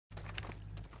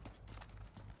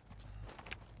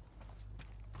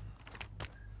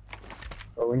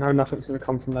But we know nothing's going to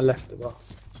come from the left of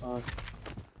us, so...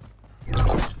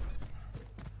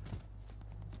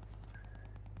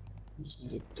 Just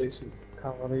need a decent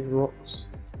cover of these rocks.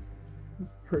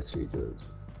 Pretty good.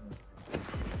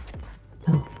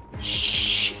 Oh,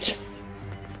 shit.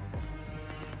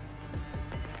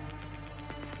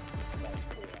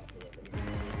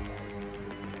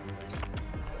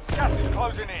 Gas is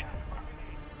closing in.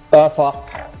 Bertha.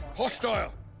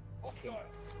 Hostile.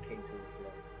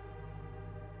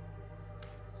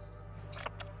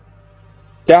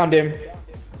 Downed him.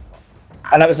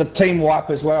 And that was a team wipe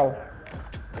as well.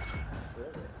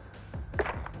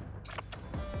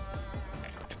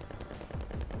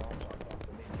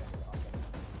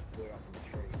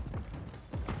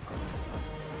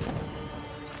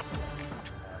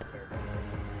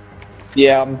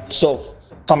 Yeah, I'm sort of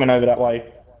coming over that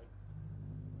way.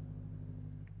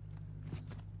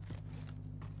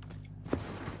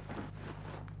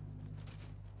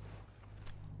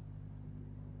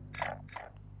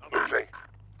 Moving.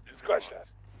 Scratch that.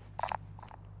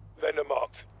 Vendor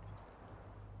marked.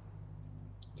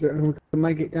 Do you reckon we can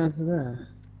make it down to there?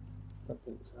 Don't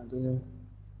think so, do you?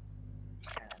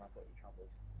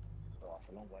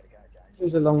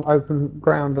 There's a long open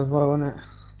ground as well, isn't it?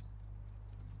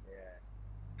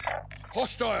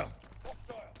 Hostile.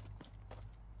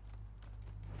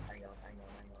 Hang on.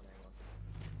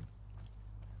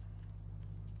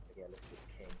 Yeah, let's get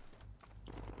King.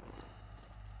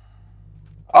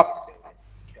 Up.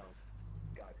 Go.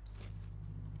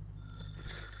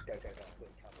 We're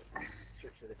covered.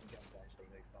 Switch to the different jump down so you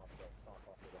move faster. Start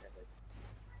faster with the heavy.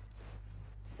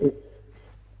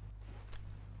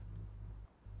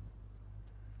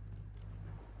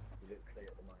 You look clear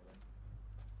at the moment.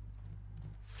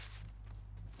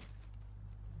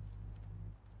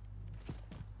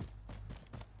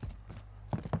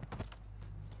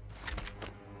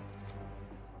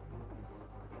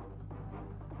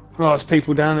 Oh, there's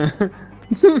people down there.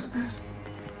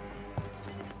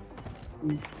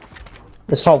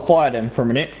 Let's hold fire then for a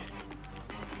minute.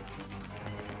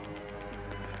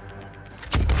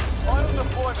 Final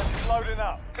deployment is loading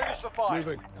up. Finish the fight.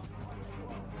 Moving.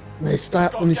 They stay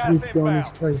up Got on this gas roof to go on inbound.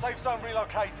 this place. Safe zone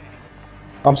relocated.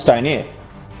 I'm staying here.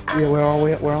 Yeah, where are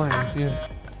we? Where I am, yeah.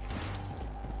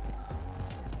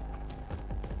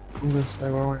 I'm gonna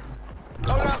stay where I am.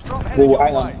 Loadout drop heading Oh, your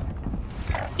hang way. on.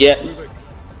 Yeah. Moving.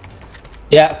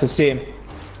 Yeah, I can see him.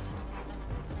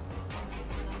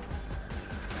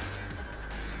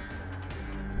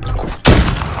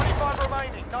 25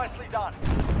 remaining. Nicely done.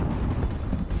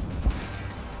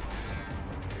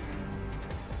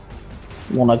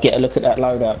 Want to get a look at that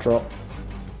loadout drop.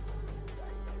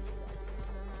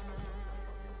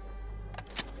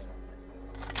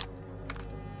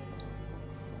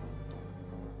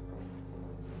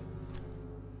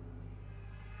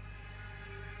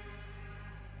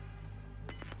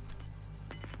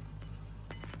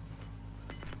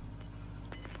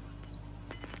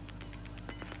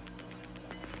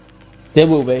 There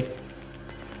will be.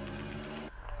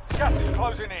 Gas is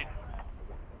closing in.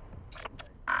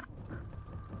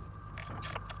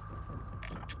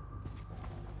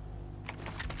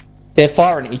 They're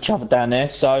firing at each other down there,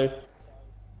 so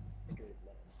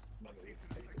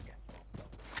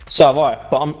have I.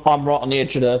 But I'm right on the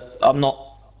edge of the. I'm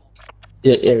not.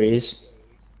 Yeah, here he is.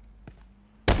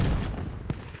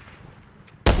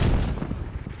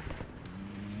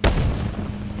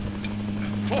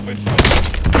 Dropping smoke.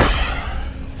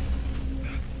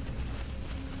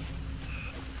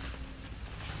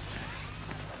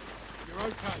 You're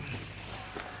okay.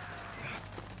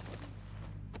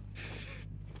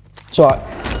 It's alright.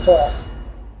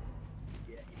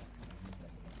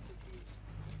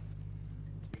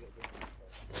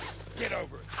 Get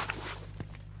over it.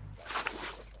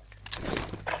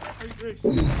 Take this.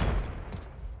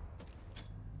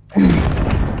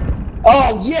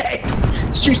 Oh yes!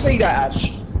 Did you see that,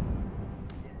 Ash?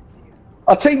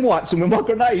 I team wiped him with my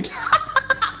grenade.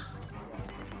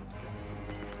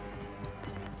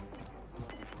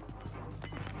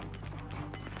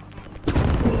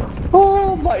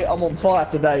 Oh mate, I'm on fire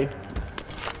today.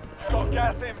 Got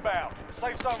gas inbound.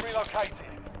 Safe zone relocated.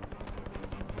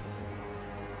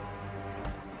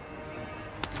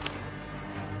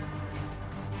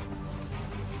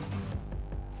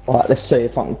 Right, let's see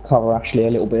if I can cover Ashley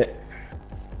a little bit.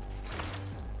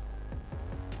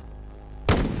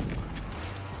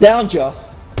 Downed ya.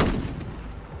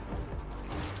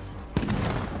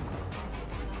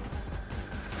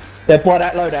 They're by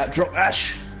that loadout. Drop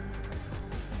Ash.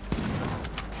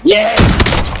 Yes!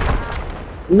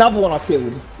 Another one I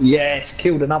killed. Yes,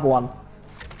 killed another one.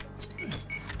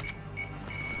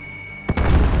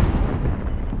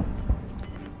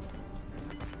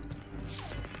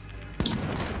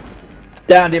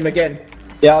 Downed him again.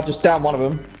 Yeah, I just downed one of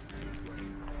them.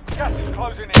 Gas is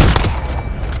closing in.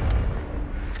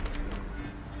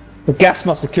 The gas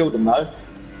must have killed him though.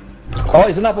 Oh,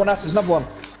 there's another one, there's another one.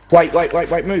 Wait,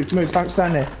 move, don't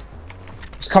stand there.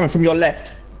 It's coming from your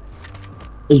left.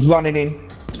 He's running in.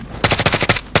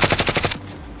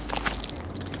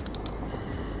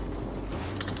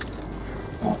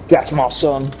 Oh, gas mask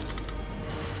on.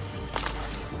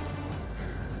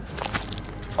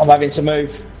 I'm having to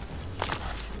move.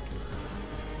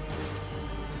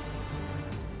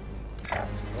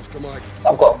 Oscar Mike.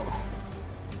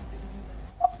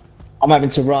 I'm having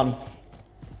to run.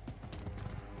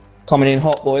 Coming in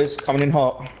hot, boys. Coming in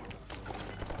hot.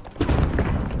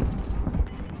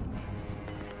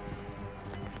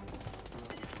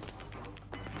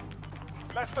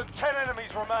 Less than 10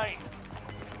 enemies remain.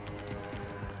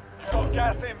 You've got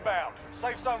gas inbound.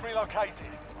 Safe zone relocated.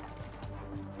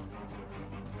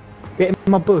 Get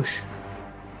in my bush.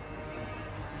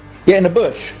 Get in the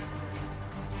bush.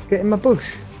 Get in my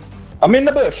bush. I'm in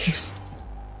the bush.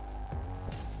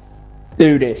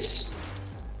 Do this.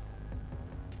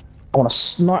 I want to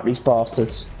snipe these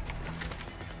bastards.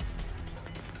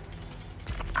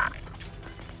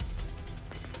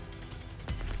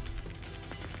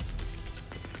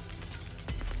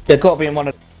 They've got to be in one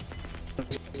of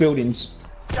these buildings.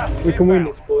 Gas is We can win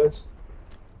inbound. this, boys.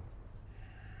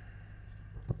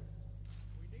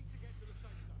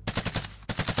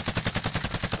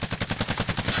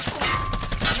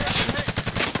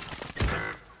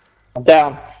 I'm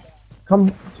down.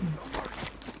 Come.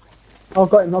 Oh, I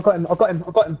got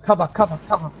him.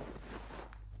 Cover.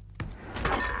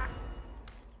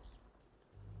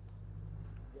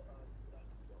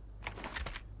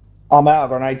 I'm out of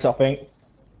grenades, I think.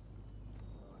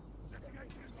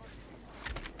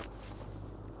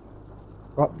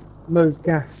 Right, move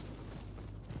gas.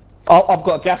 Oh, I've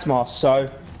got a gas mask, so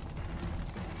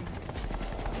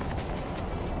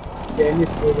Get in this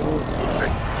building.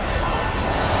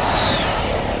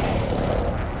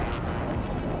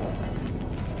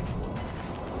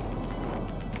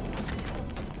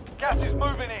 Gas is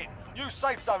moving in. New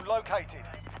safe zone located.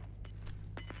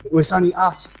 It's only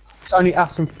us. It's only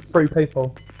us and 3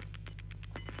 people.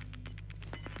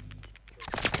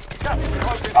 Gas is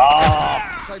closing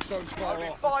in. Safe zone's far Only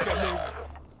off. Let's 5 get moving. left.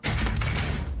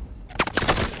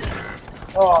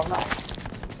 Oh no.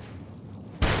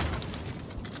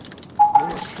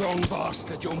 You're a strong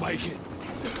bastard, you'll make it.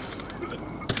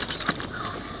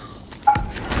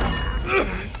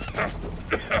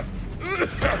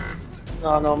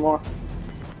 No more.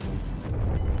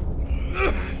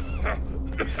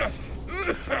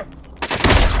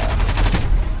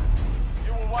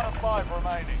 You were 1 of 5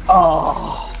 remaining.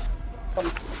 oh, Enemy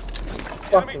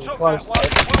Fucking took close. that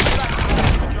one. Well done.